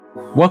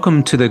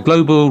Welcome to the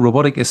Global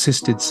Robotic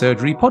Assisted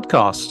Surgery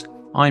podcast.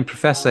 I'm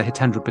Professor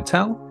Hitendra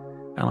Patel,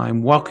 and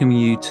I'm welcoming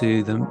you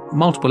to the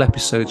multiple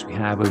episodes we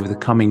have over the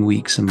coming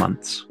weeks and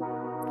months.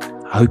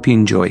 I hope you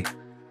enjoy.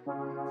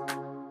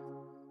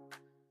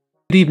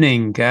 Good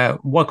evening.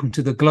 Welcome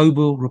to the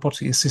Global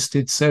Robotic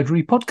Assisted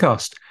Surgery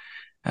podcast.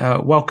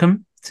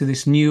 Welcome to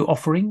this new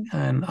offering,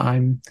 and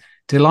I'm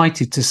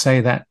delighted to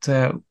say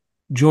that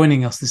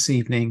joining us this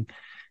evening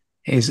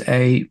is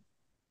a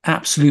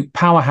absolute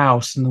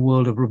powerhouse in the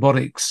world of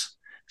robotics,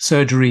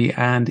 surgery,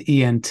 and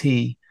ENT.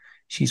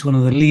 She's one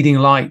of the leading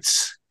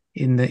lights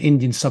in the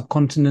Indian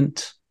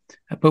subcontinent,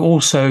 but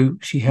also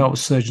she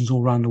helps surgeons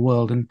all around the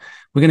world. And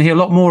we're going to hear a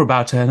lot more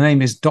about her. Her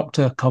name is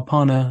Dr.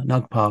 Kalpana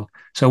Nagpal.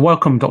 So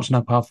welcome, Dr.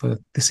 Nagpal, for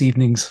this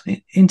evening's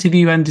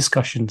interview and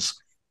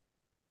discussions.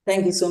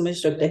 Thank you so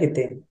much, Dr.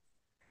 Hiten.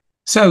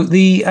 So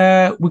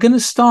we're going to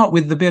start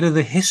with a bit of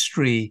the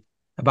history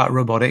about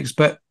robotics,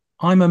 but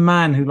I'm a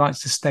man who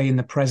likes to stay in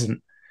the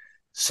present.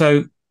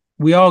 So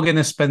we are going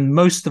to spend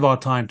most of our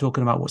time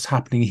talking about what's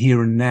happening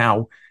here and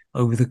now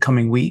over the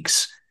coming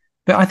weeks.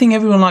 But I think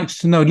everyone likes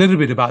to know a little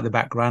bit about the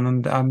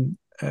background, and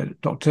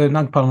Dr.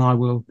 Nagpal and I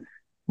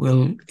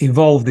will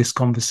evolve this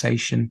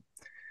conversation.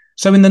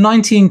 So in the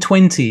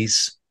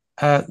 1920s,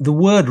 the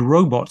word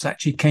robots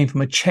actually came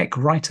from a Czech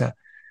writer,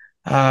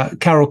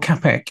 Karel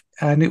Čapek,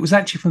 and it was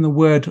actually from the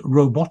word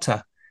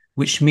robota,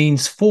 which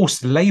means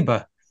forced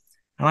labor.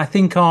 And I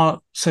think our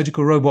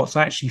surgical robots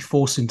are actually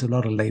forced into a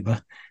lot of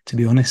labor, to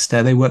be honest.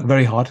 They work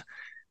very hard,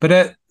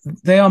 but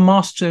they are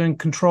master and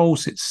control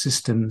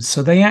systems.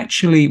 So we are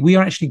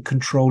actually in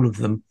control of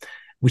them,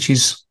 which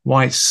is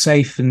why it's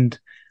safe. And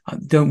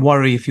don't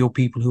worry if you're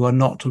people who are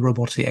not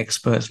robotic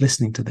experts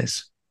listening to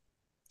this.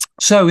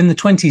 So in the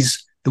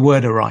 20s, the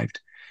word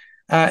arrived.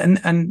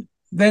 And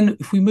then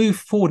if we move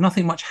forward,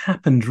 nothing much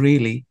happened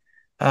really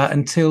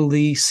until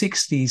the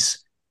 60s,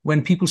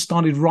 when people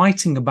started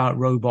writing about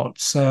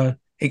robots,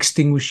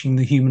 extinguishing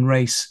the human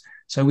race.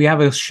 So we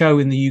have a show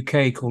in the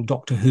UK called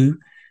Doctor Who,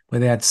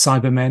 where they had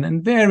Cybermen,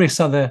 and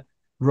various other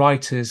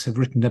writers have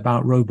written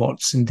about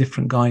robots in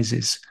different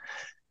guises.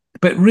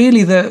 But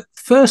really, the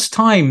first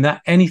time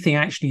that anything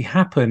actually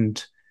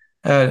happened,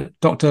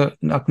 Dr.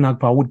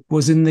 Nagpal,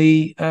 was in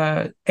the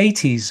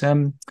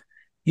 80s.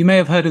 You may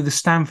have heard of the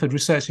Stanford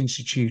Research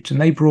Institute, and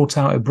they brought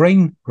out a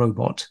brain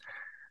robot.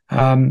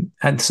 And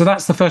so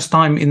that's the first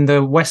time in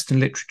the Western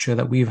literature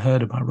that we've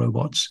heard about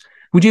robots.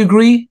 Would you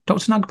agree,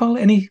 Dr. Nagpal?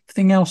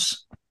 Anything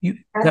else?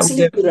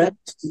 Absolutely right.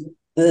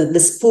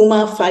 This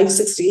Puma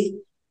 560,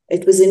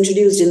 it was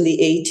introduced in the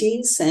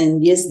 80s.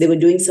 And yes, they were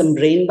doing some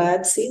brain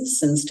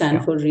biopsies in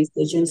Stanford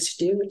Research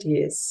Institute.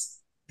 Yes.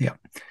 Yeah.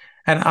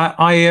 And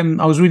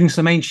I was reading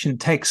some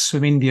ancient texts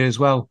from India as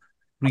well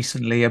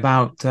recently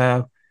about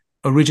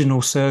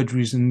original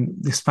surgeries and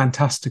this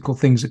fantastical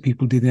things that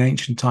people did in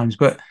ancient times,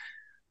 but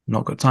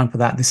not got time for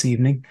that this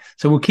evening.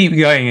 So we'll keep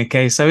going.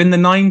 Okay. So in the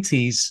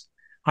 90s,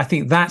 I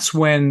think that's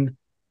when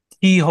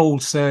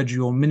keyhole surgery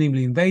or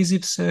minimally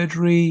invasive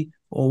surgery,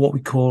 or what we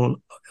call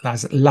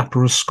as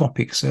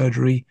laparoscopic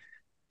surgery,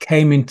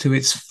 came into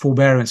its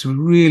forbearance. It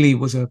really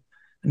was an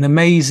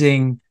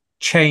amazing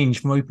change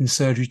from open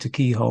surgery to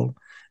keyhole.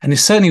 And it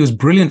certainly was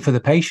brilliant for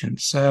the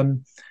patients.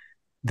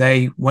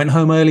 They went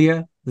home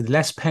earlier with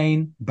less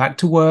pain, back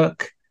to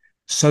work,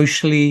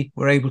 socially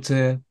were able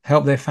to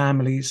help their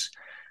families.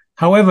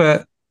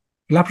 However,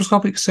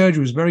 laparoscopic surgery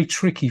was very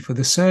tricky for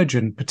the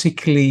surgeon,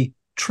 particularly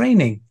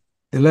training.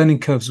 The learning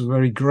curves were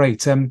very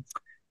great.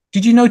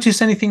 Did you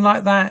notice anything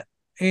like that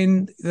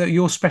in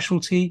your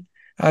specialty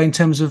in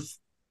terms of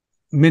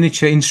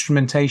miniature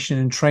instrumentation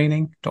and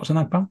training, Dr.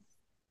 Nagpal?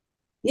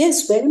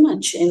 Yes, very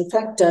much. In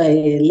fact,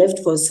 I left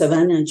for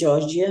Savannah,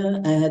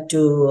 Georgia. I had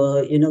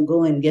to,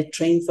 go and get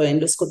trained for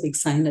endoscopic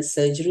sinus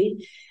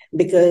surgery,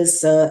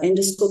 because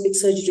endoscopic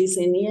surgeries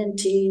in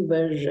ENT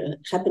were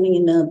happening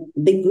in a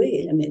big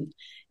way. I mean,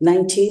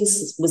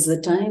 90s was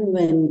the time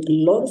when a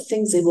lot of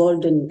things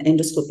evolved in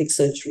endoscopic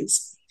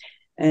surgeries.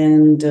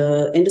 And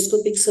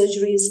endoscopic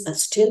surgeries are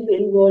still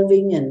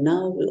evolving, and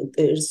now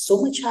there's so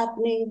much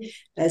happening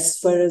as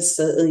far as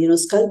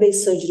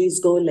skull-based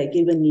surgeries go, like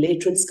even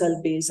lateral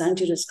skull base,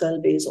 anterior skull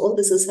base. All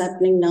this is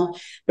happening now.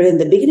 But in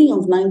the beginning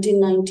of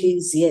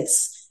 1990s,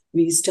 yes,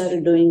 we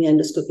started doing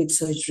endoscopic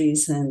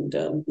surgeries, and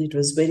it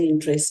was very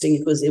interesting.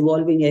 It was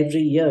evolving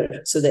every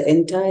year. So the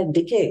entire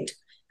decade,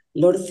 a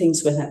lot of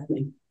things were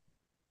happening.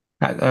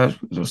 That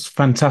was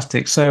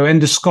fantastic. So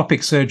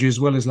endoscopic surgery as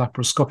well as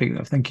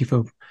laparoscopic. Thank you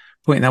for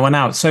pointing that one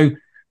out. So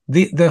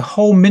the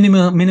whole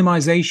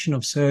minimization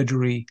of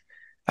surgery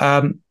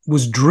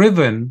was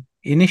driven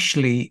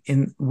initially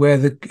in where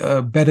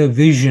the better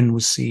vision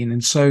was seen.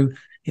 And so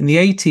in the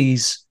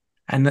 80s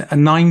and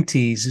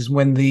 90s is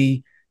when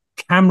the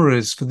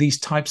cameras for these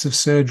types of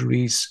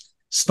surgeries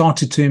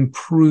started to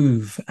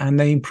improve, and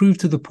they improved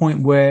to the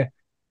point where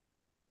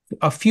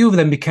a few of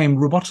them became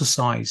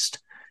roboticized.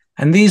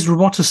 And these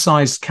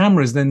roboticized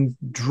cameras then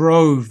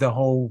drove the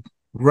whole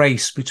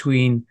race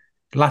between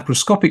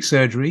laparoscopic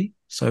surgery,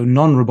 so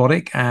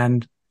non-robotic,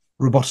 and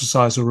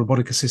roboticized or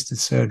robotic-assisted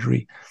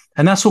surgery.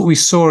 And that's what we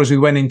saw as we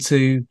went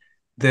into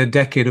the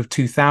decade of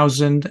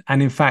 2000.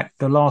 And in fact,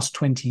 the last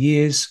 20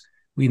 years,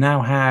 we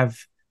now have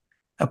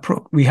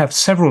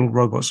several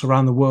robots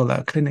around the world that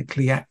are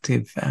clinically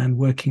active and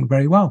working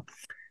very well.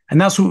 And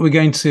that's what we're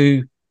going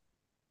to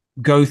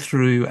go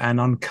through and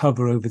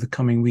uncover over the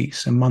coming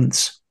weeks and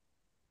months.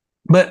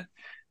 But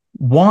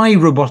why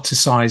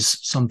roboticize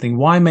something?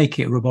 Why make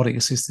it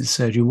robotic-assisted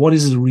surgery? What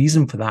is the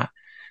reason for that?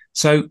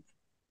 So,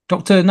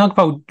 Dr.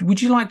 Nagpal,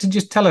 would you like to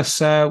just tell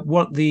us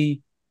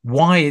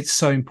why it's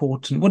so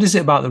important? What is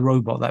it about the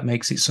robot that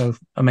makes it so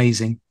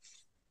amazing?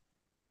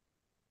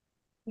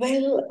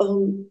 Well,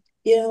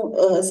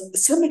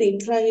 somebody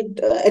tried,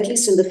 at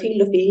least in the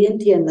field of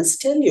ENT, I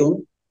must tell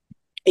you,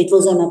 it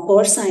was on a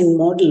porcine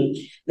model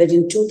that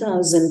in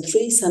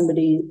 2003,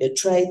 somebody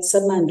tried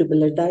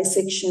submandibular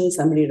dissection,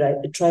 somebody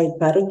tried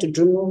parotid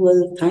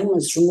removal,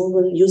 thymus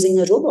removal using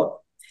a robot.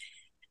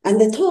 And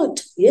they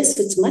thought, yes,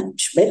 it's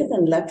much better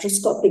than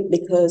laparoscopic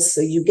because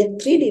you get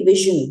 3D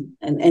vision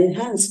and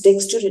enhanced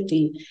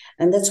dexterity.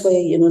 And that's why,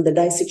 the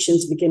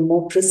dissections became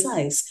more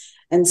precise.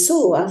 And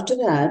so after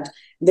that,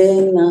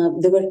 then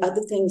there were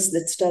other things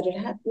that started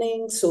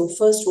happening. So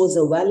first was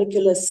a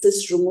valvular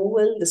cyst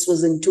removal. This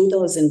was in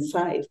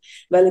 2005.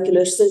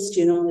 Valvular cyst,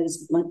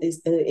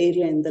 is the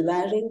area in the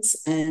larynx,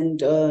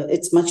 and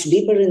it's much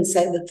deeper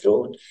inside the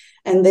throat.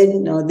 And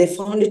then they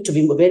found it to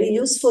be very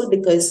useful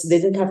because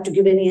they didn't have to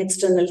give any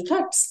external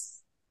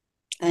cuts.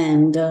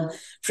 And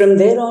from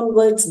there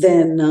onwards,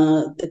 then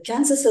the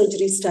cancer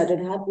surgery started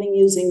happening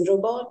using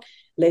robot.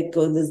 Like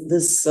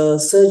this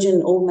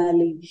surgeon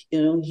O'Malley,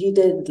 he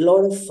did a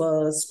lot of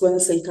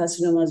squamous cell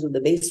carcinomas with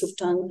the base of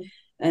tongue.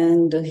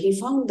 And he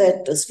found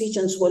that speech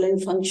and swallowing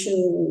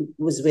function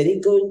was very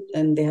good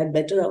and they had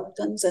better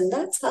outcomes. And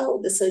that's how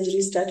the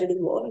surgery started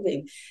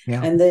evolving.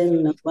 Yeah. And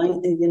then,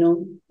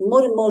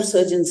 more and more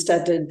surgeons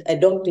started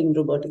adopting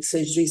robotic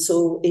surgery.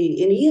 So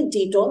in ENT,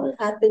 it all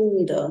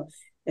happened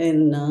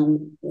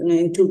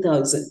in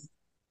 2000.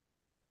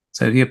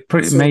 So you're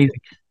pretty amazing.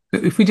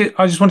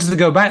 I just wanted to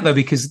go back though,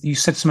 because you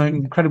said some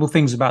incredible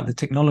things about the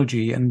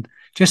technology, and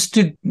just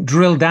to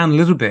drill down a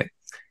little bit,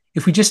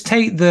 if we just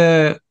take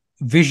the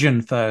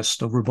vision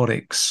first of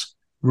robotic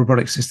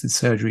assisted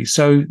surgery.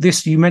 So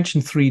this, you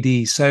mentioned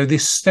 3D. So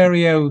this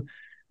stereo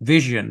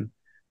vision,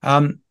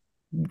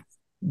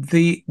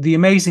 the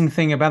amazing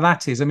thing about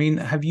that is,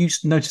 have you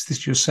noticed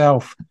this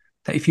yourself,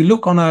 that if you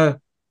look on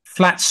a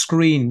flat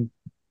screen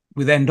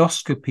with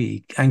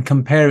endoscopy and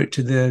compare it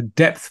to the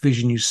depth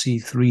vision you see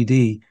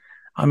 3D,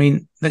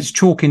 that's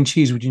chalk and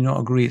cheese. Would you not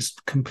agree? It's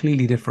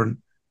completely different.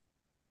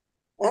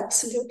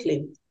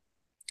 Absolutely.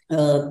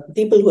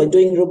 People who are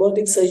doing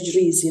robotic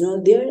surgeries,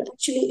 they're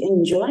actually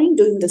enjoying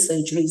doing the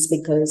surgeries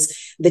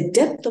because the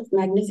depth of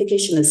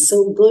magnification is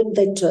so good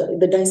that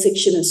the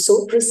dissection is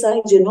so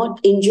precise. You're not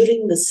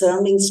injuring the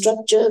surrounding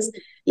structures.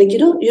 Like, you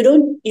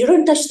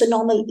don't touch the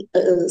normal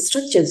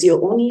structures.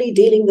 You're only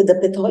dealing with the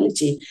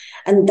pathology.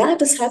 And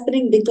that is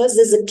happening because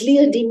there's a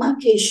clear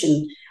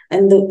demarcation.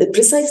 And the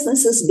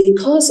preciseness is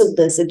because of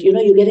this, that,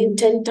 you're getting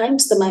 10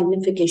 times the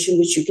magnification,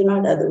 which you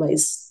cannot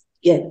otherwise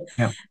get.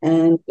 Yeah.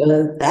 And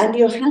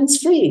your hands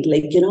free,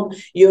 like,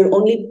 you're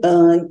only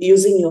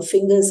using your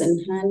fingers and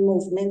hand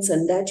movements,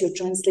 and that you're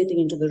translating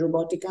into the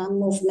robotic arm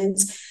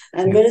movements.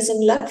 And whereas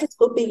in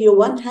laparoscopy, your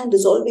one hand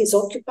is always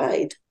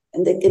occupied,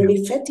 and there can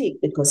be fatigue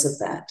because of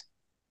that.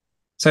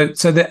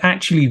 So the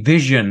actually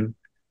vision,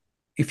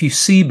 if you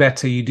see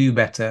better, you do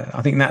better.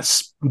 I think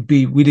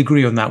we'd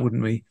agree on that,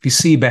 wouldn't we? If you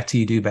see better,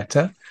 you do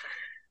better.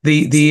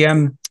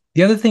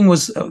 The other thing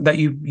was that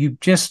you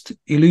just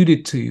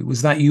alluded to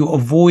was that you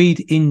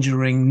avoid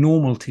injuring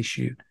normal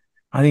tissue.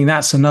 I think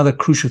that's another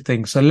crucial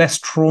thing. So less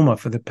trauma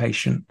for the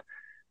patient,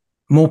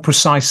 more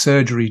precise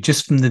surgery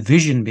just from the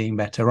vision being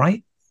better,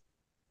 right?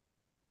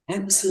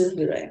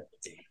 Absolutely right.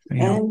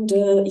 Yeah. And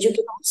you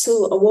can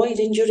also avoid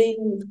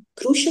injuring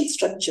crucial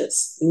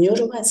structures,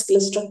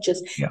 neurovascular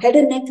structures. Yeah. Head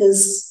and neck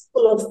is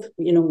full of,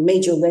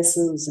 major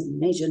vessels and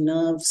major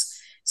nerves.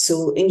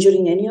 So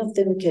injuring any of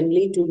them can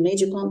lead to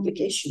major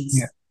complications.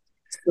 Yeah.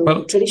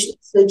 So traditional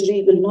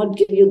surgery will not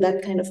give you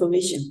that kind of a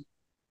vision.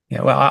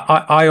 Yeah, well,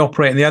 I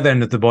operate on the other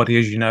end of the body,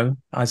 as you know,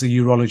 as a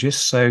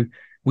urologist. So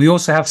we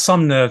also have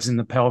some nerves in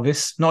the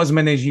pelvis, not as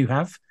many as you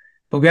have,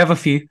 but we have a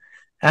few.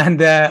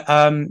 And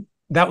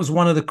that was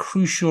one of the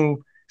crucial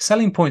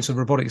selling points of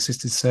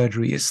robotic-assisted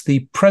surgery. It's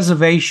the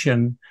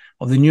preservation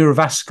of the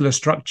neurovascular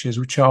structures,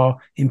 which are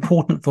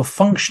important for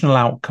functional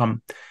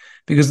outcome.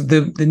 Because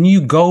the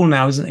new goal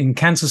now is in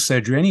cancer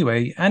surgery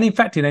anyway, and in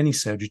fact in any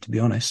surgery, to be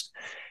honest,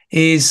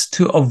 is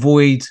to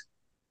avoid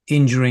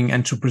injuring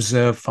and to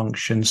preserve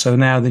function. So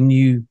now the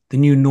new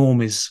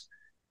norm is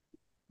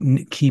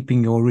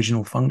keeping your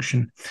original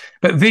function.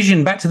 But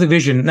vision, back to the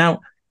vision.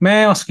 Now,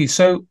 may I ask you,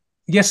 so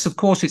yes, of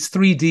course, it's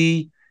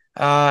 3D,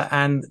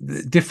 and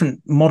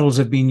different models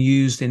have been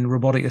used in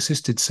robotic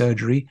assisted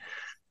surgery,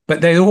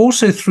 but there are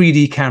also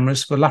 3D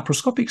cameras for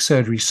laparoscopic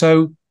surgery.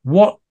 So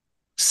what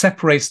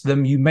separates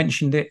them? You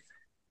mentioned it,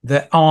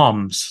 the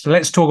arms. So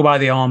let's talk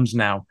about the arms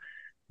now.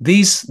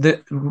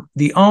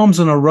 The arms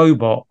on a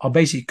robot are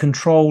basically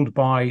controlled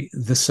by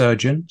the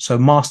surgeon, so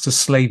master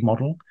slave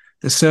model.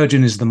 The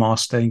surgeon is the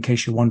master, in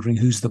case you're wondering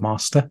who's the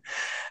master,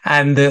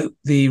 and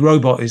the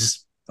robot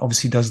is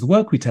obviously does the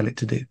work we tell it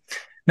to do.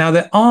 Now,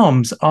 the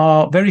arms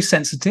are very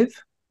sensitive.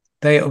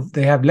 They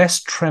have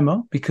less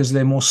tremor because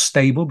they're more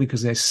stable,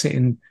 because they're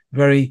sitting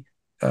very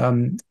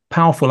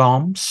powerful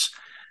arms.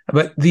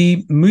 But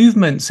the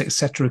movements,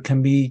 etc.,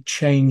 can be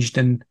changed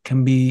and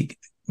can be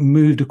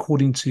moved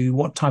according to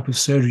what type of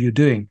surgery you're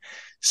doing.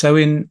 So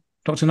in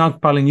Dr.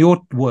 Nagpal, in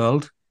your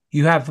world,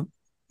 you have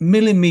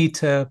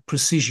millimeter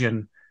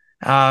precision.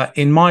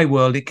 In my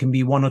world, it can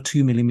be 1 or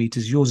 2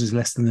 millimeters. Yours is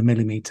less than a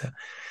millimeter.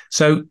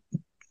 So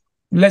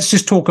let's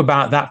just talk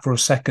about that for a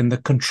second, the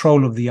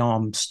control of the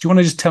arms. Do you want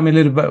to just tell me a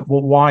little bit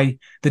why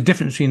the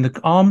difference between the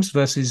arms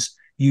versus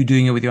you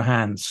doing it with your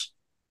hands?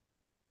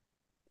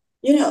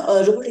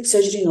 Robotic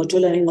surgery in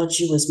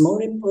otolaryngology was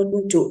more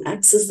important to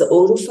access the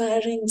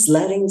oropharynx,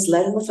 larynx,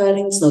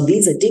 laryngopharynx. Now,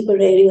 these are deeper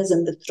areas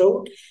in the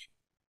throat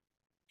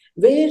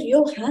where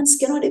your hands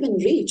cannot even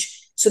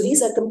reach. So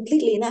these are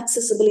completely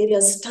inaccessible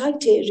areas,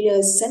 tight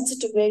areas,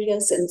 sensitive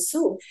areas, and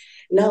so.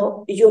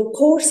 Now, your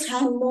coarse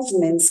hand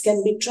movements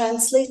can be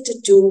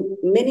translated to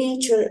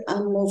miniature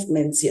arm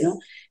movements.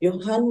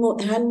 Your hand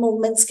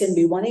movements can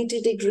be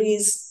 180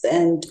 degrees,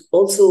 and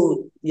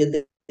also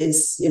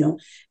is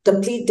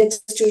complete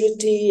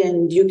dexterity,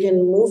 and you can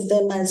move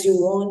them as you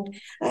want.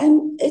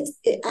 And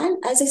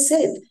as I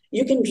said,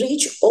 you can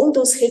reach all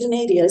those hidden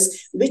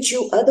areas which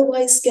you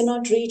otherwise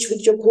cannot reach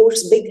with your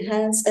coarse big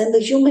hands. And the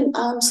human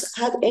arms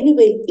have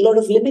anyway a lot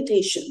of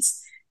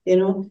limitations.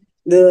 The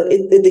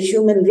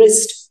human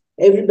wrist,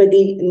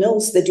 everybody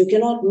knows that you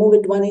cannot move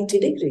it 180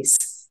 degrees.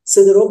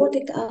 So the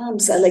robotic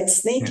arms are like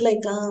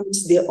snake-like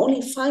arms. They're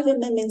only 5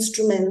 mm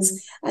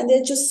instruments, and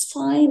they're just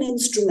fine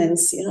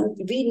instruments.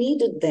 We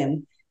needed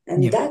them.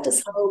 And that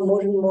is how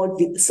more and more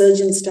the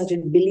surgeons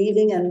started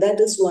believing, and that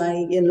is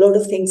why a lot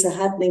of things are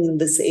happening in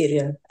this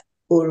area.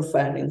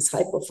 Oropharynx,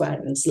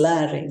 hypopharynx,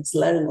 larynx,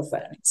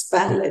 laryngopharynx,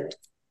 palate,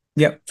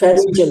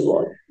 pharyngeal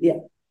wall.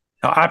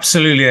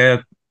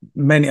 Absolutely.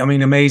 Many,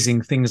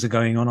 amazing things are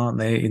going on, aren't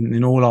they,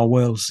 in all our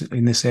worlds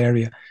in this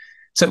area.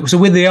 So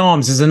with the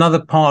arms, there's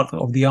another part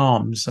of the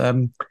arms.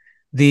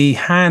 The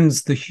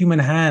hands, the human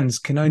hands,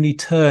 can only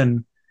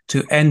turn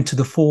to enter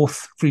the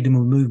 4th freedom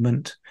of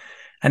movement.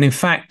 And in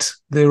fact,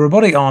 the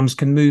robotic arms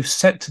can move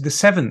set to the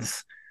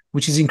 7th,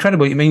 which is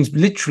incredible. It means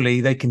literally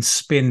they can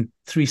spin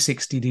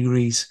 360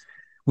 degrees,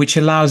 which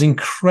allows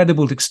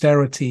incredible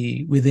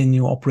dexterity within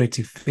your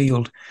operative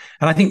field.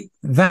 And I think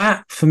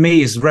that, for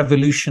me, has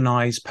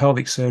revolutionized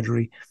pelvic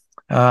surgery.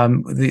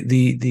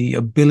 The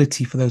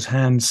ability for those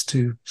hands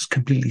to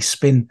completely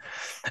spin.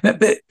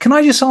 But can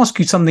I just ask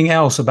you something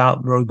else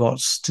about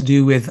robots to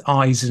do with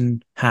eyes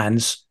and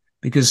hands?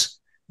 Because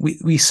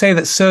we say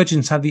that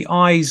surgeons have the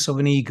eyes of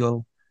an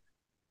eagle,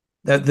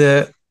 that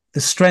the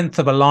strength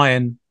of a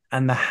lion,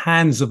 and the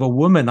hands of a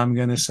woman, I'm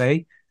going to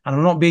say. And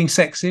I'm not being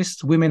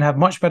sexist. Women have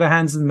much better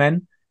hands than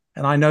men,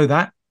 and I know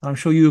that. I'm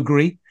sure you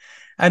agree.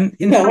 And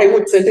I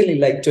would certainly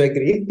like to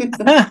agree.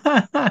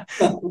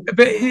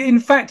 But in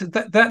fact,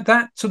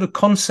 that sort of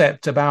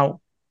concept about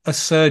a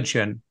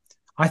surgeon,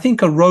 I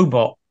think a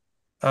robot,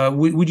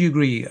 would you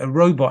agree? A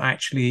robot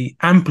actually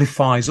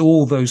amplifies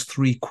all those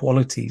 3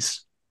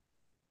 qualities.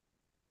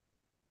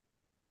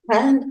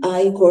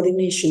 Hand-eye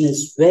coordination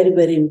is very,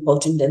 very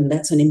important, and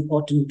that's an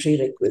important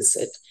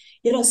prerequisite.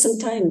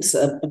 Sometimes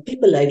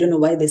people, I don't know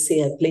why they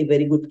say I play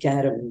very good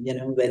carom,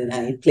 when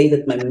I play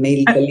with my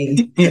male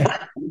colleagues.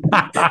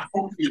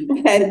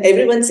 And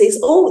everyone says,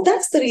 oh,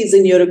 that's the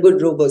reason you're a good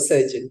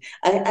robosurgeon.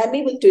 I'm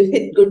able to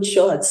hit good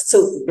shots.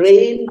 So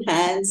brain,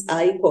 hands,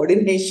 eye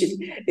coordination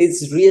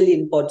is really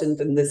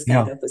important in this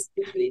kind of a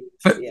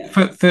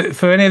situation.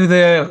 For any of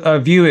the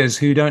viewers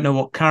who don't know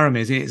what carom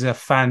is, it is a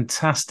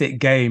fantastic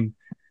game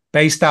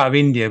based out of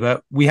India,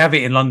 but we have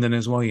it in London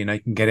as well. You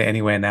can get it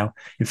anywhere now.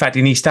 In fact,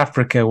 in East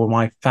Africa, where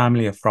my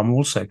family are from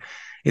also.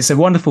 It's a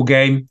wonderful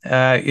game.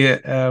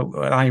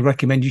 I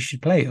recommend you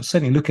should play it.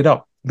 Certainly look it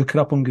up. Look it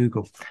up on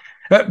Google.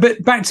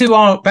 But back to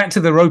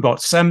the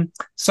robots.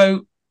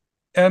 So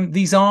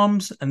these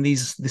arms and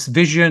this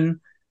vision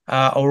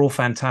are all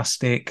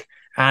fantastic.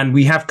 And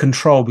we have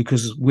control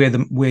because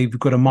we've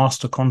got a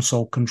master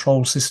console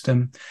control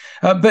system.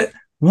 But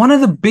one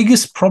of the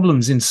biggest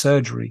problems in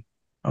surgery,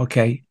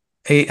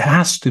 it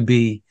has to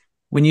be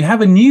when you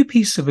have a new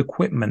piece of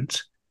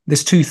equipment,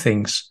 there's 2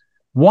 things.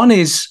 One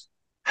is,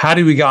 how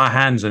do we get our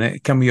hands on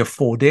it? Can we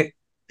afford it?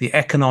 The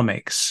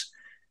economics.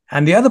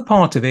 And the other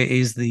part of it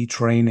is the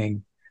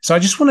training. So I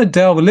just want to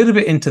delve a little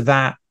bit into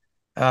that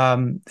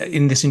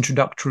in this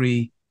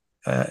introductory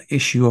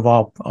issue of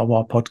our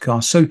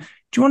podcast. So do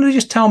you want to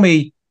just tell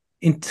me,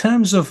 in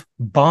terms of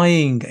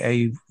buying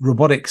a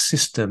robotic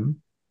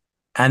system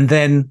and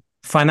then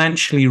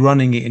financially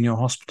running it in your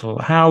hospital,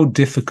 how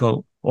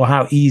difficult or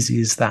how easy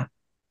is that?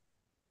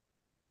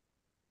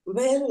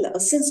 Well,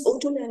 since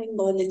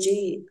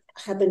otolaryngology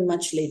happened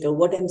much later,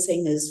 what I'm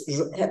saying is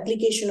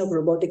application of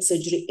robotic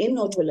surgery in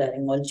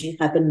otolaryngology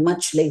happened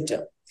much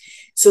later.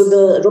 So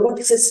the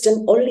robotic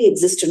system already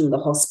existed in the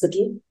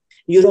hospital.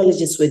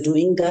 Urologists were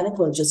doing,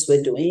 gynecologists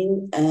were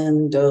doing,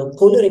 and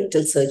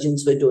colorectal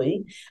surgeons were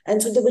doing.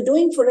 And so they were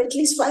doing for at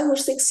least 5 or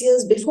 6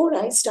 years before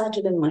I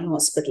started in my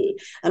hospital.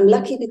 I'm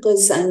lucky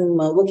because I'm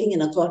working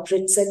in a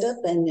corporate setup,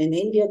 and in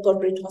India,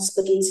 corporate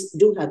hospitals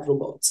do have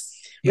robots.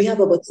 We have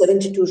about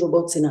 72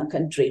 robots in our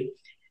country.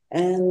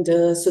 And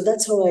so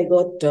that's how I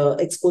got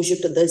exposure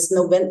to this.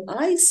 Now, when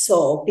I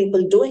saw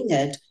people doing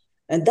it,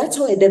 and that's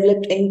how I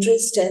developed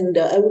interest, and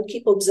I would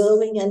keep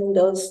observing. And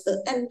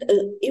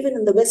even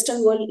in the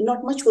Western world,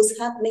 not much was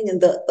happening in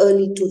the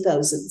early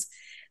 2000s.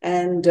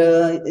 And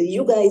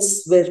you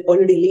guys were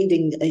already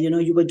leading.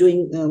 You were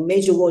doing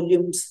major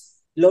volumes.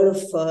 A lot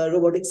of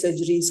robotic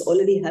surgeries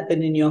already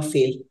happen in your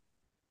field.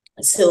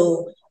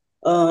 So,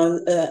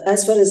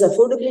 as far as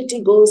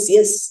affordability goes,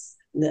 yes.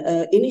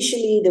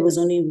 Initially, there was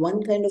only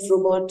one kind of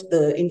robot,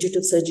 the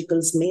intuitive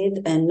surgicals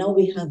made, and now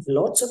we have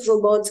lots of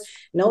robots.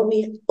 Now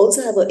we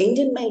also have an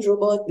Indian-made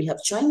robot. We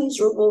have Chinese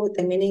robot.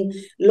 Meaning,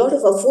 a lot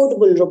of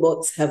affordable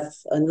robots have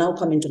now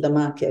come into the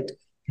market,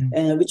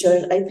 which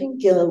are, I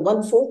think,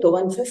 1/4 or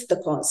 1/5 the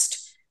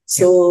cost.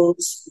 So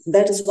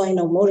that is why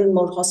now more and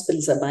more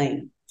hospitals are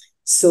buying.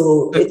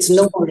 So it's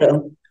no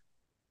more.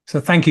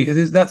 So thank you.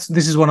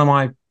 This is one of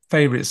my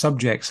favorite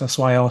subjects. That's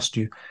why I asked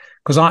you.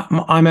 Because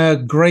I'm a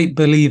great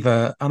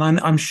believer, and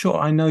I'm sure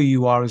I know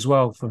you are as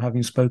well from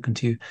having spoken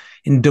to you,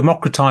 in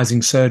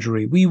democratizing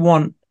surgery. We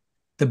want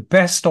the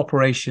best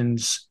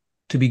operations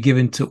to be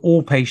given to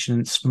all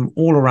patients from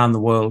all around the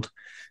world.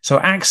 So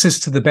access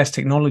to the best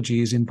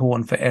technology is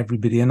important for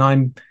everybody. And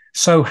I'm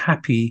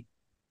happy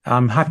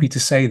to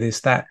say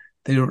this, that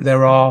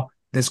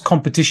there's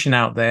competition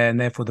out there, and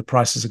therefore the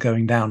prices are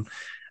going down.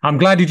 I'm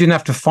glad you didn't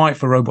have to fight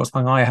for robots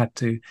like I had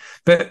to.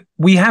 But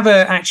we have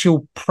an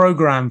actual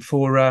program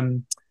for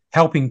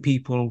helping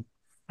people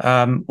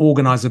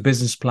organize a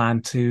business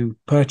plan to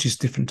purchase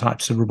different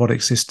types of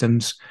robotic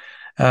systems.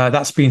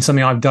 That's been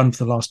something I've done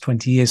for the last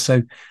 20 years.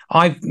 So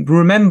I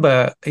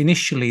remember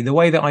initially the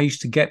way that I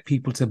used to get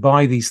people to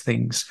buy these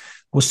things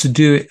was to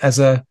do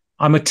it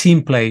I'm a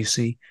team player, you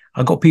see.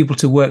 I got people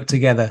to work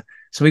together.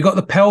 So we got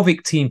the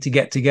pelvic team to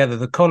get together,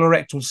 the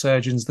colorectal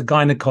surgeons, the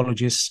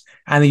gynecologists,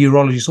 and the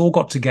urologists all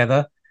got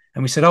together.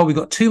 And we said, we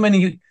got too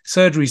many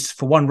surgeries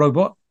for one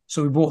robot.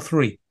 So we bought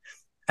 3.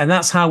 And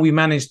that's how we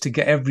managed to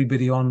get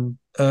everybody on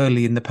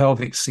early in the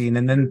pelvic scene.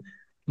 And then,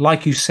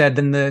 like you said,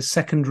 then the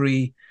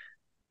secondary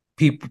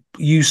people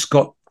use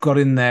got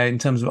in there in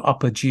terms of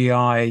upper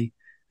GI,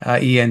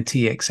 ENT,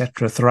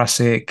 etc.,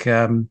 thoracic,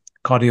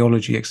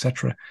 cardiology,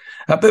 etc.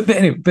 But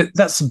anyway, but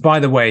that's by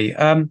the way.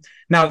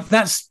 Now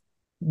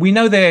we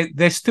know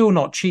they're still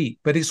not cheap,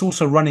 but it's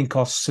also running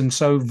costs. And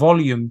so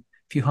volume,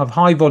 if you have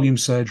high volume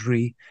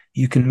surgery,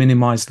 you can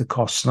minimize the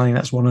costs. And I think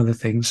that's one of the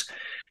things.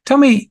 Tell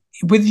me,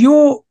 with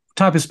your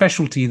type of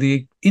specialty,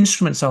 the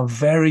instruments are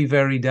very,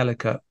 very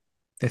delicate.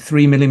 They're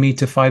 3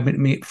 millimeter, 5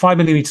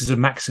 millimeters of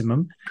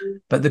maximum,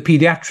 but the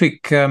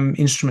pediatric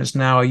instruments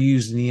now are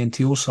used in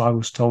ENT also, I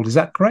was told. Is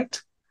that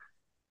correct?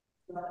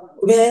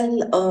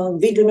 Well,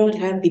 we do not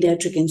have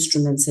pediatric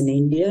instruments in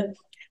India.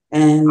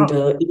 And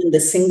even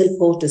the single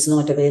port is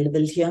not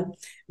available here.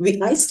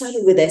 I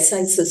started with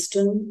SI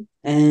system,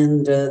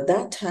 and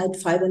that had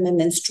 5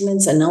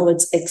 instruments, and now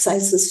it's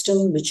XI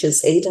system, which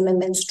is 8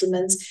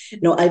 instruments.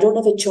 No, I don't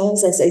have a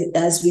choice.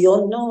 As we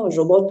all know, a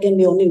robot can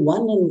be only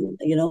one, and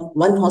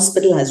one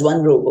hospital has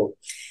one robot.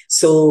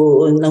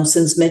 So now,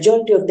 since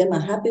majority of them are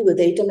happy with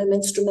 8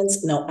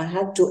 instruments, now I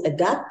had to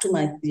adapt to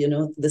my,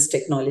 this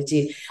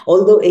technology.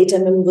 Although 8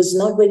 was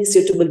not very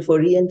suitable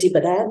for ENT,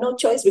 but I had no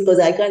choice because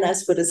I can't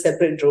ask for a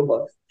separate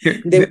robot.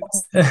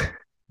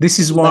 This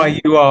is why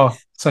you are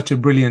such a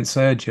brilliant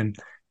surgeon.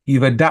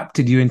 You've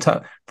adapted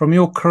from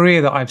your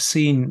career that I've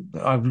seen.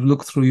 I've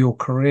looked through your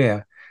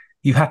career.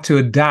 You've had to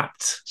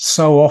adapt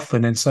so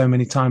often and so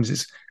many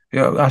times.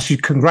 I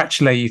should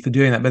congratulate you for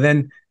doing that. But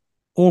then,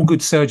 all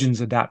good surgeons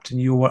adapt, and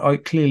you are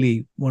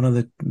clearly one of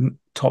the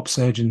top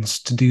surgeons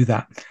to do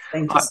that.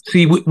 Thank you.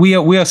 See,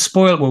 we are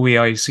spoiled where we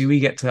are. You see,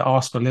 we get to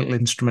ask for little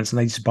instruments, and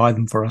they just buy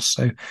them for us.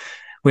 So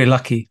we're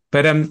lucky.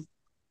 But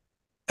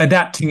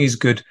adapting is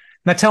good.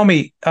 Now, tell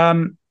me,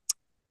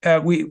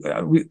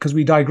 because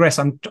we digress.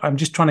 I'm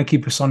just trying to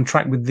keep us on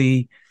track with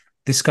the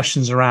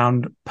discussions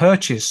around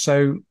purchase.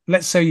 So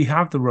let's say you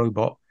have the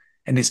robot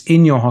and it's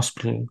in your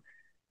hospital.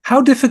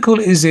 How difficult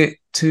is it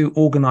to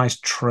organize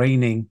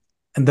training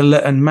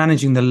and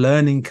managing the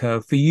learning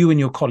curve for you and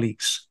your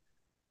colleagues?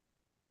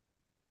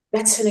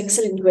 That's an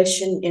excellent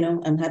question.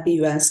 I'm happy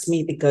you asked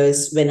me,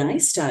 because when I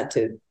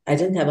started, I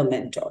didn't have a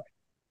mentor,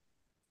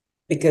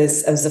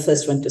 because I was the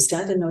first one to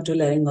start in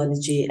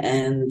otolaryngology.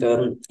 And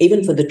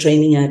even for the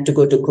training, I had to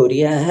go to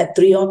Korea. I had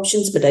 3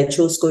 options, but I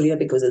chose Korea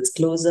because it's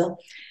closer.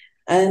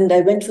 And I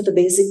went for the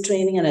basic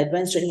training and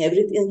advanced training.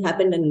 Everything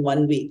happened in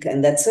 1 week,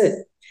 and that's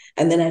it.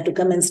 And then I had to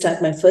come and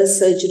start my first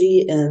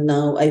surgery. And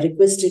now I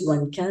requested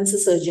one cancer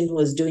surgeon who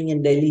was doing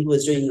in Delhi, who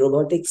was doing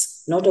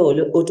robotics, not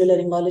an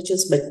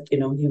otolaryngologist, but,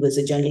 he was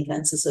a general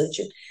cancer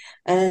surgeon.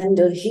 And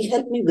he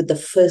helped me with the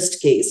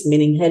first case,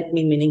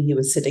 meaning he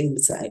was sitting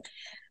beside.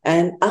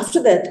 And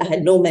after that, I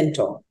had no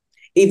mentor,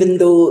 even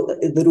though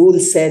the rule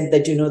said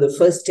that, the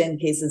first 10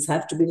 cases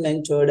have to be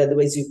mentored,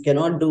 otherwise you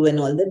cannot do and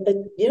all that. But,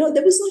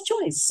 there was no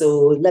choice.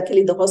 So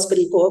luckily the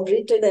hospital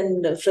cooperated.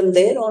 And from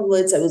there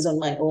onwards, I was on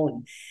my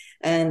own.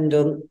 And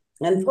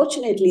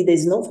unfortunately,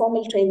 there's no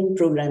formal training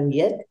program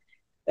yet,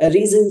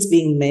 reasons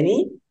being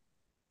many.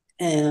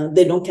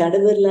 There are no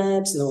cadaver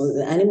labs,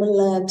 no animal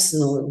labs,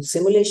 no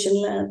simulation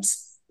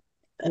labs.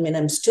 I mean,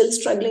 I'm still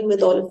struggling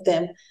with all of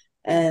them.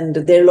 And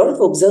there are a lot of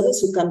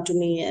observers who come to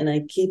me, and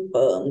I keep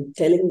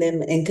telling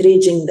them,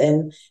 encouraging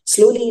them.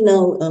 Slowly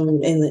now,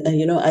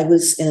 I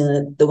was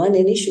the one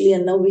initially,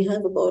 and now we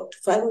have about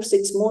 5 or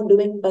 6 more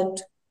doing.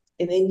 But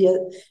in India,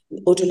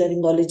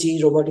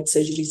 otolaryngology, robotic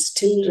surgery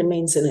still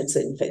remains in its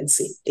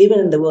infancy. Even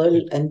in the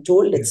world, I'm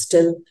told it's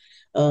still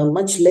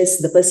much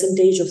less. The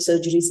percentage of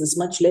surgeries is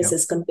much less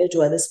as compared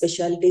to other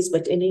specialties.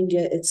 But in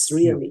India, it's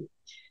really,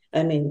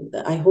 I mean,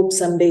 I hope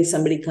someday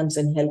somebody comes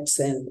and helps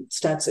and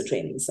starts a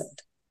training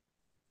center.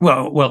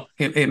 Well,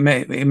 it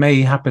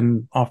may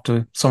happen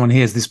after someone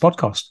hears this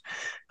podcast.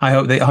 I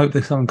hope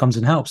that someone comes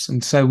and helps,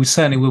 and so we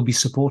certainly will be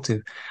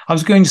supportive. I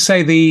was going to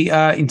say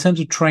in terms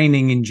of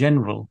training in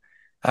general,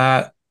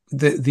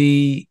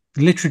 the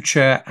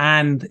literature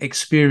and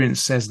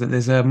experience says that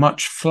there's a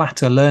much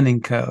flatter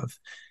learning curve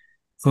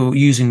for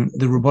using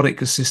the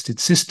robotic assisted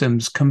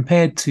systems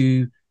compared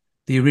to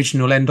the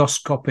original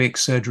endoscopic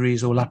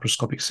surgeries or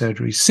laparoscopic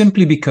surgeries,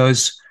 simply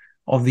because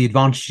of the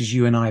advantages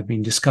you and I have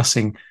been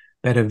discussing.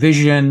 Better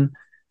vision,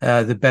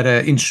 the better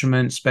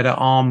instruments, better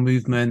arm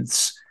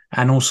movements,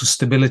 and also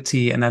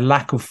stability and a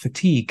lack of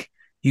fatigue.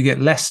 You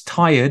get less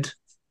tired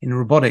in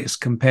robotics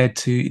compared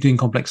to doing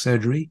complex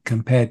surgery,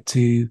 compared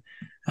to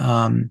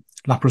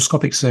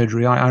laparoscopic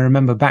surgery. I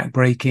remember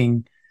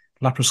back-breaking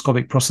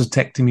laparoscopic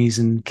prostatectomies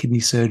and kidney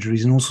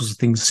surgeries and all sorts of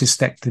things,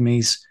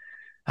 cystectomies.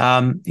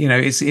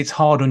 It's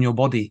hard on your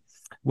body.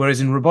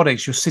 Whereas in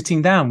robotics, you're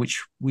sitting down,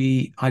 which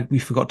we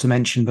forgot to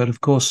mention, but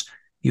of course,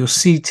 you're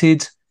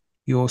seated.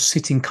 You're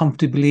sitting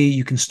comfortably.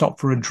 You can stop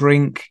for a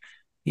drink.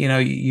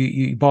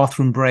 You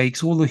bathroom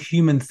breaks, all the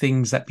human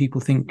things that people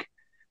think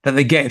that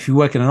they get if you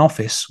work in an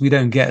office, we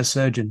don't get as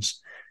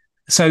surgeons.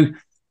 So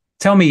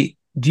tell me,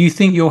 do you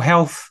think your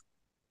health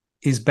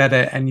is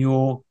better and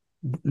you're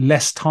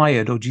less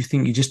tired, or do you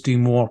think you just do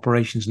more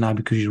operations now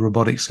because you're a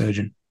robotic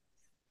surgeon?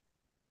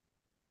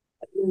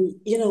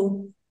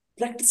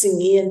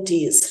 Practicing ENT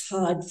is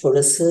hard for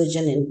a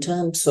surgeon in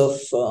terms of,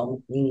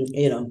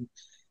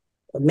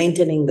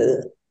 maintaining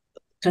the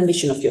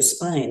condition of your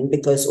spine,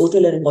 because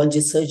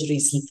otolaryngology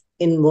surgeries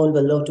involve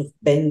a lot of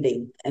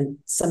bending and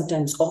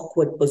sometimes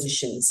awkward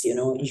positions.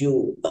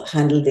 You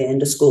handle the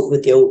endoscope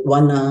with your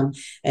one arm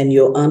and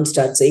your arm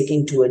starts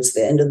aching towards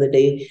the end of the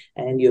day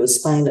and your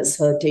spine is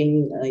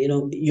hurting.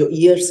 Your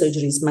ear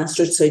surgeries,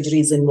 mastoid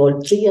surgeries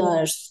involve 3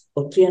 hours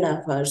or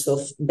 3.5 hours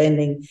of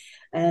bending.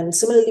 And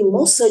similarly,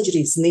 most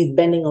surgeries need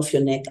bending of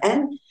your neck,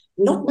 and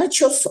not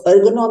much of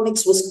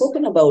ergonomics was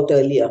spoken about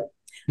earlier.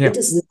 Yeah. It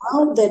is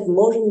now that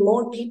more and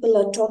more people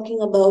are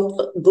talking about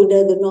good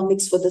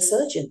ergonomics for the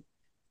surgeon.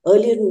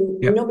 Earlier,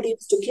 nobody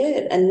used to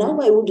care. And now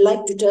I would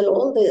like to tell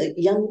all the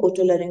young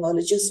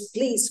otolaryngologists,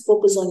 please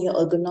focus on your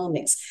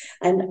ergonomics.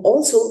 And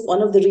also,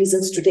 one of the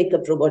reasons to take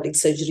up robotic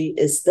surgery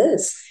is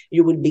this.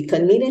 You would be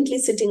conveniently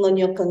sitting on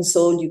your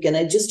console. You can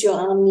adjust your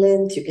arm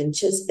length. You can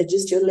just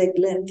adjust your leg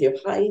length, your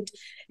height.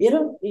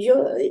 You're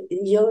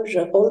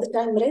all the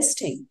time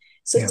resting.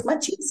 So it's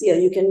much easier.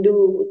 You can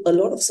do a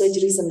lot of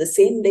surgeries on the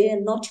same day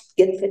and not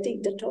get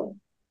fatigued at all.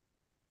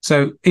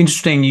 So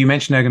interesting, you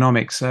mentioned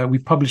ergonomics. We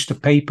published a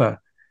paper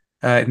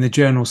in the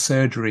journal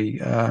Surgery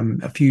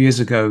a few years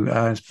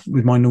ago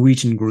with my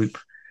Norwegian group.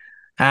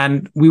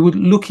 And we were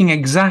looking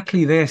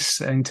exactly this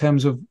in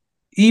terms of,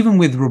 even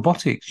with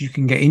robotics, you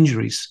can get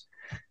injuries.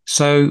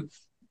 So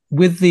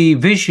with the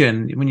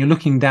vision, when you're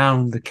looking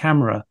down the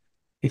camera,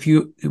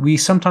 we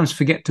sometimes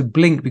forget to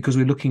blink because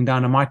we're looking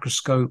down a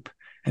microscope.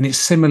 And it's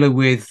similar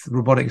with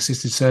robotic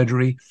assisted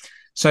surgery.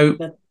 So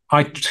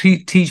I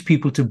teach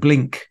people to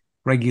blink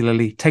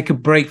regularly, take a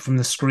break from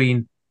the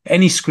screen,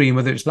 any screen,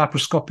 whether it's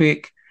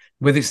laparoscopic,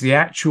 whether it's the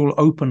actual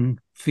open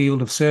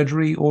field of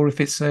surgery, or if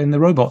it's in the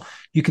robot.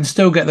 You can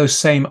still get those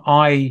same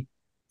eye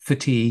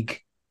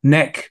fatigue,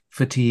 neck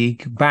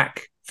fatigue,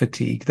 back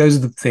fatigue. Those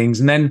are the things.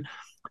 And then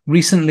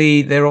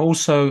recently, there are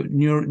also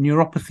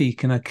neuropathy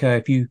can occur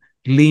if you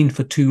lean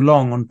for too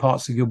long on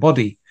parts of your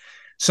body.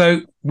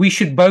 So we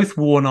should both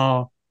warn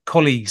our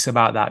colleagues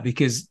about that,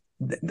 because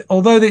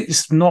although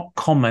it's not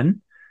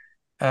common,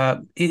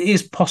 it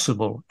is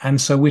possible. And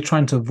so we're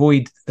trying to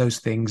avoid those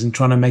things and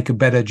trying to make a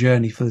better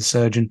journey for the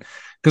surgeon.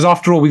 Because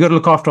after all, we've got to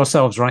look after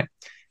ourselves, right?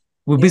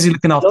 We're busy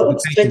looking after the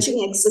patient.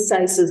 Stretching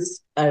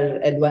exercises are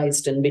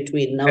advised in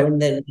between now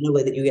and then,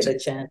 whether you get a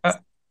chance.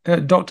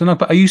 Dr.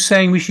 Nagpa, are you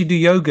saying we should do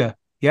yoga?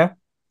 Yeah?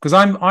 Because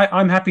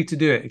I'm happy to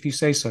do it if you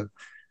say so.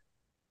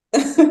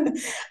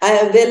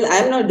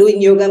 I'm not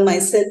doing yoga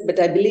myself, but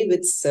I believe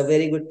it's a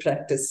very good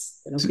practice.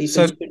 People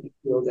should do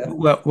yoga.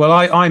 Well,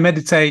 I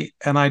meditate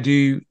and I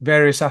do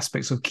various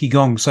aspects of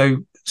Qigong. So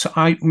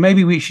So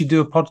maybe we should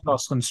do a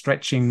podcast on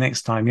stretching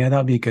next time. Yeah,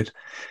 that'd be good.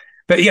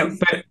 But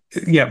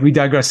yeah, we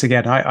digress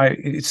again.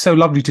 It's so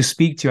lovely to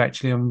speak to you.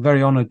 Actually, I'm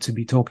very honoured to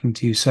be talking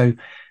to you. So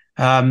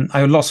I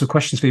have lots of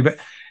questions for you. But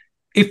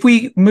if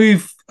we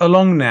move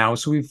along now,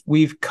 so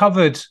we've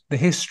covered the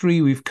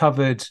history, we've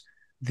covered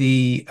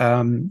the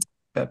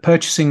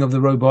purchasing of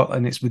the robot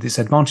and with its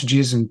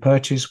advantages and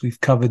purchase.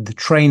 We've covered the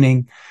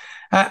training.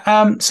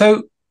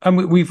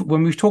 When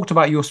we've talked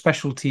about your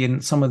specialty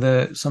and some of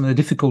the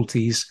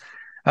difficulties,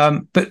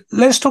 but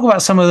let's talk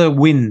about some of the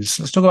wins.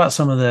 Let's talk about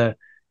some of the,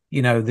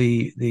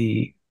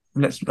 the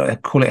let's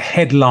call it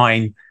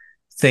headline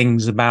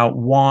things about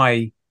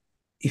why,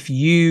 if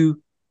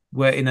you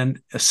were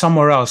in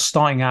somewhere else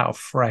starting out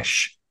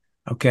fresh,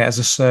 okay, as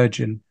a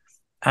surgeon,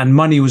 and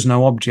money was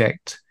no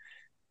object,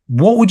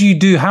 what would you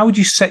do? How would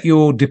you set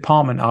your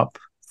department up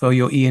for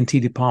your ENT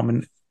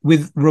department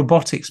with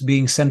robotics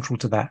being central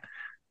to that?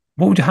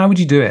 How would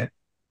you do it?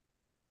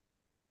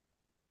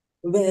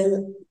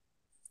 Well,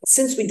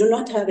 since we do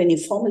not have any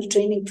formal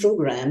training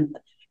program,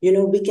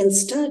 we can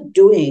start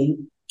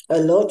doing a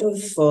lot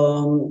of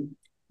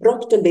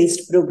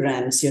proctor-based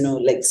programs,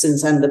 like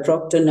since I'm the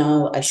proctor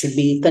now, I should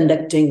be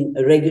conducting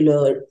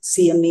regular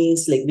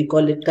CMEs, like we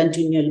call it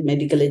continual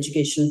medical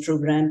education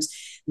programs,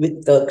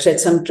 with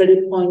some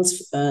credit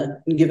points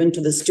given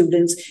to the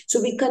students.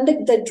 So we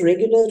conduct that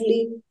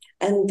regularly.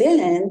 And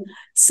then,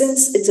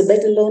 since it's a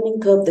better learning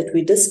curve that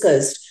we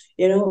discussed,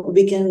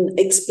 we can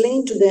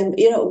explain to them,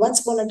 once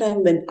upon a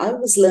time when I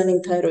was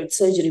learning thyroid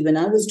surgery, when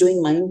I was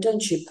doing my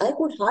internship, I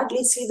could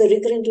hardly see the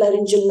recurrent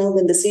laryngeal nerve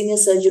when the senior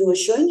surgeon was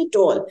showing it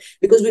all,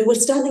 because we were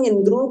standing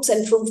in groups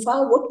and from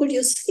far, what could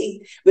you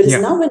see?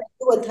 Whereas now when I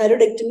do a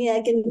thyroidectomy,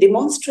 I can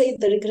demonstrate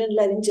the recurrent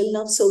laryngeal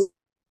nerve so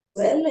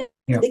well,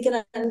 and they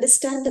can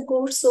understand the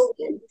course so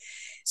well.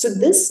 So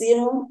this,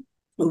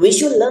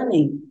 visual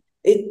learning,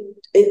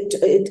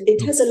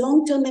 it has a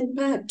long-term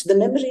impact. The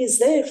memory is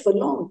there for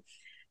long.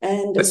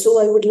 And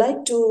so I would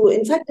like to,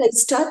 in fact, I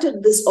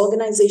started this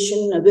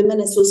organization, Women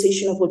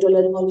Association of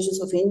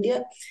Otolaryngologists of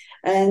India.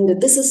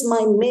 And this is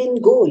my main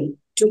goal,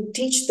 to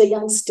teach the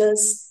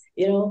youngsters,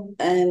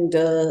 and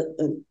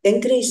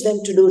encourage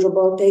them to do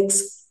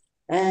robotics,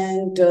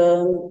 and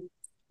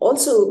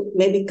also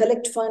maybe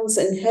collect funds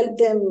and help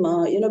them,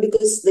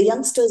 because the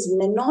youngsters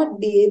may not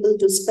be able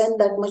to spend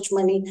that much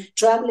money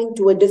traveling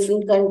to a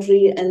different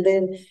country, and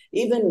then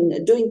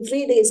even doing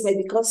 3 days may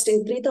be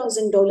costing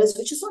 $3,000,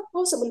 which is not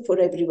possible for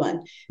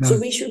everyone. No. So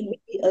we should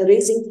be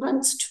raising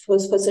funds for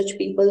such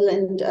people.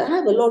 And I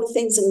have a lot of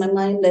things in my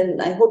mind,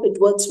 and I hope it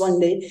works one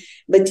day.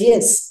 But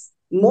yes,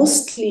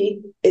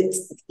 mostly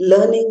it's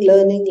learning,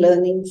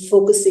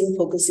 focusing.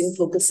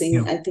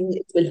 Yeah. I think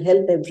it will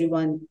help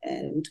everyone.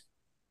 And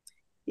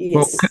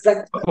yes,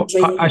 practical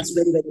training is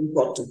very, very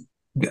important.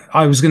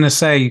 I was going to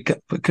say,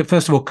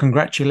 first of all,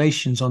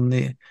 congratulations on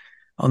the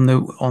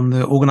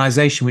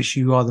organization which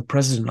you are the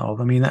president of.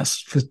 I mean,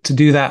 to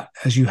do that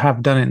as you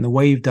have done it and the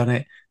way you've done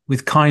it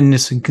with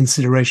kindness and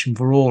consideration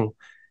for all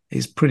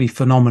is pretty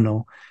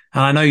phenomenal.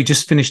 And I know you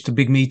just finished a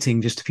big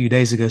meeting just a few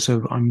days ago,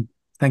 so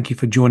thank you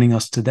for joining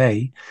us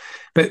today.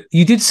 But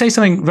you did say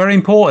something very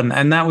important,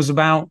 and that was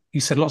about, you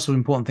said lots of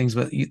important things,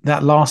 but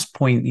that last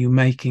point you're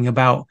making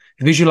about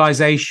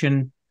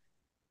visualization,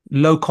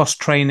 low-cost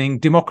training,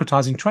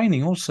 democratizing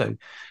training also.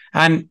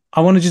 And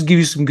I want to just give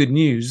you some good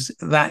news,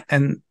 that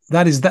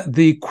is that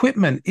the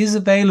equipment is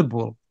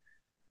available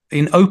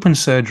in open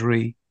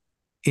surgery,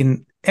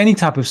 in any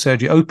type of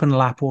surgery, open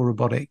lap or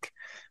robotic,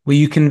 where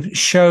you can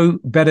show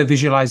better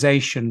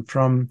visualization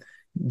from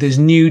there's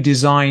new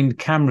designed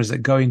cameras that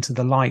go into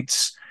the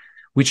lights,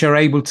 which are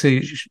able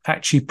to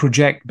actually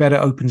project better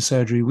open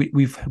surgery.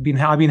 I've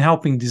been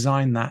helping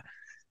design that,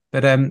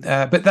 but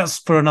that's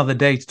for another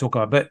day to talk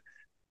about. But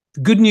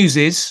the good news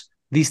is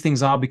these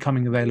things are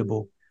becoming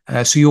available.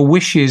 So your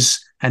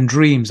wishes and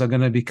dreams are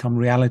going to become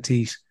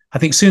realities, I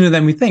think, sooner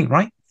than we think,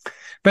 right?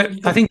 But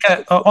I think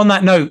on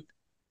that note,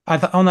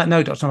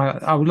 Dr.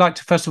 Nayak, I would like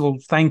to first of all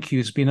thank you.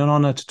 It's been an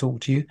honor to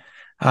talk to you.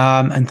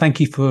 And thank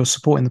you for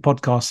supporting the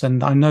podcast.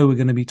 And I know we're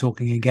going to be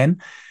talking again.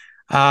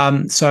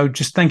 So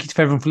just thank you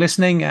to everyone for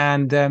listening.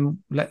 And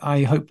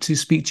I hope to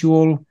speak to you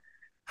all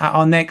at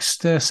our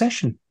next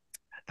session.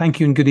 Thank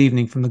you and good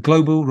evening from the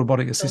Global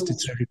Robotic Assisted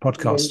Surgery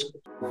Podcast.